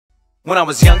When I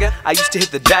was younger, I used to hit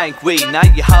the dank weed. Now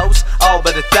you hoes all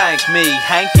better thank me.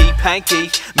 Hanky panky,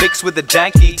 mixed with the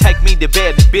danky. Take me to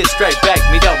bed, bitch, straight back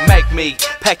me. Don't make me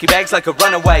pack your bags like a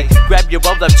runaway. Grab your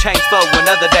rolled up chains for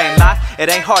another day in life. It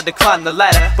ain't hard to climb the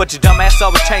ladder, but your dumb ass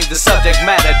always change the subject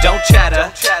matter. Don't chatter,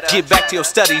 get back to your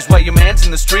studies. While your man's in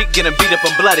the street getting beat up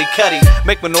and bloody cutty.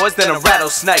 Make more noise than a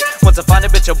rattlesnake. Once I find a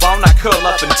bitch I want, I curl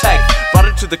up and take. Brought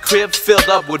her to the crib filled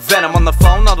up with venom. On the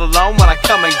phone all alone when I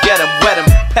come and get him. Wet him,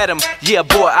 pet him. Yeah,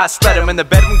 boy, I spread him in the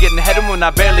bedroom, getting head him when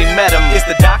I barely met him. It's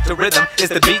the doctor rhythm,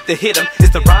 it's the beat that hit him,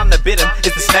 it's the rhyme that bit him,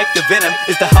 it's the snake that venom,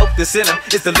 it's the hope that's in him,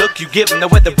 it's the look you give him, the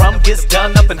way the rum gets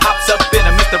done up and hops up in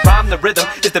him. It's the rhyme, the rhythm,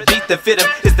 it's the beat that fit him,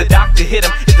 it's the doctor hit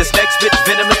him, it's the snake spits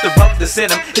venom, it's the rope that's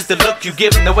in him, it's the look you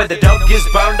give him, the way the dope gets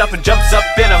burned up and jumps up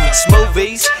in him.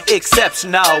 Smoov-E's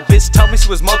exceptional, bitch told me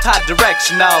she was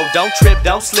multi-directional. Don't trip,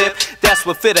 don't slip, that's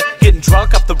what fit her. Getting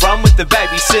drunk off the rum with the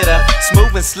babysitter.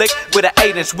 Smooth and slick with an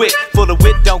 8-inch wick, full of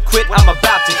wit, don't quit, I'm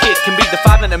about to hit. Can be the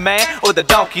 5-minute man or the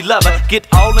donkey lover. Get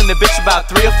all in the bitch about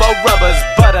 3 or 4 rubbers.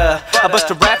 Butter, I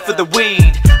bust a rap for the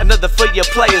weed, another for your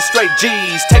players, straight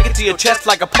G's. Take it to your chest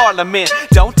like a parliament.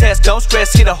 Don't test, don't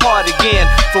stress, hit it hard again.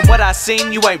 From what I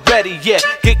seen, you ain't ready yet.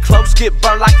 Get close, get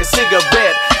burned like a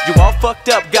cigarette. You all fucked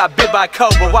up, got bit by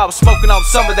cobra while I was smoking on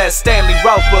some of that Stanley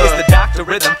Roper. It's the doctor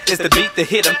rhythm, it's the beat that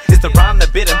hit him, it's the rhyme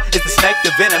that bit him, it's the snake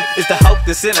that venom, it's the hope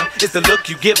that's in him, it's the look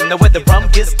you give him, the way the rum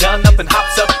gets done up and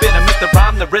hops up in him. It's the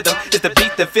rhyme, the rhythm, it's the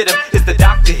beat that fit him, it's the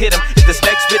doctor hit him, it's the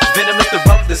snake spits venom, it's the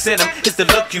rope that's in him, it's the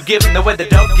look you give him, the way the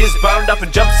dope gets burned up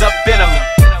and jumps up in him.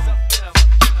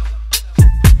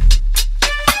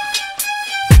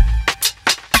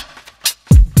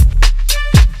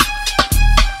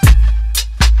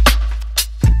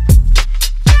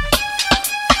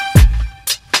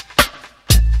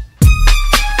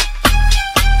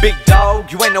 Big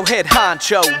dog, you ain't no head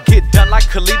honcho. Get done like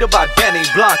Khalida by Benny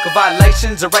Blanco.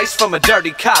 Violations erased from a dirty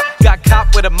cop. Got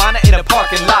caught with a minor in a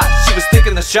parking lot. She was thick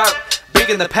in the shirt, big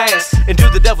in the pants, and do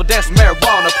the devil dance with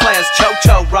marijuana plants.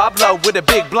 Cho-cho, Rob Lowe with a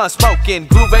big blunt smoking.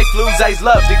 Groove fluzes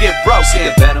love to get broken. See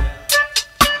the venom,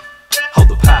 hold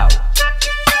the power.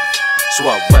 So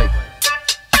I wait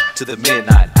to the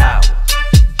midnight hour.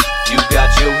 You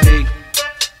got your heat,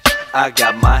 I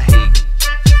got my heat.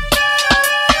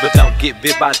 But don't get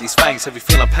bit by these fangs. If you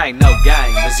feeling pain, no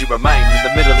game, as you remain in the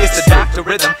middle of the street. It's the doctor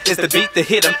rhythm, it's the beat that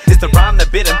hit him, it's the rhyme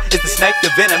that bit him, it's the snake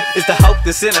that venom, it's the hope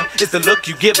that's in him, it's the look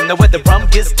you give him, the way the rum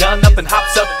gets done up and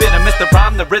hops up in him. It's the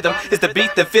rhyme, the rhythm, it's the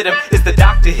beat that fit him, it's the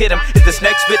doctor hit him, it's the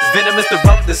snake spits venom, it's the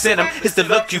rope that's in him, it's the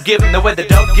look you give him, the way the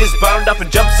dope gets burned up and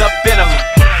jumps up in him.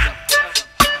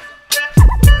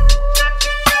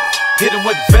 Hit him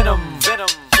with venom.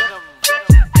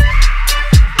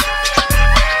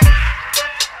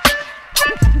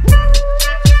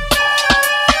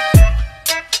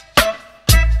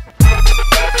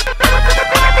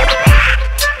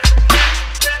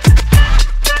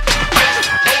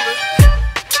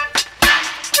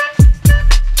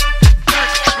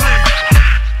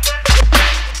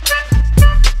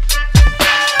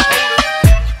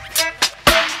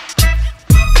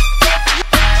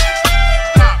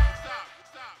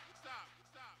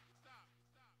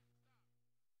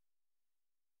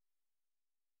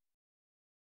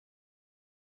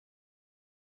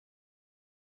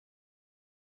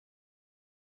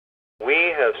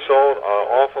 We have sold an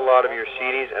awful lot of your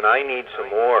CDs, and I need some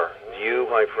more. You,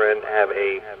 my friend, have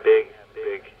a big,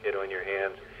 big hit on your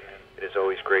hands. It is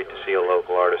always great to see a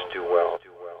local artist do well.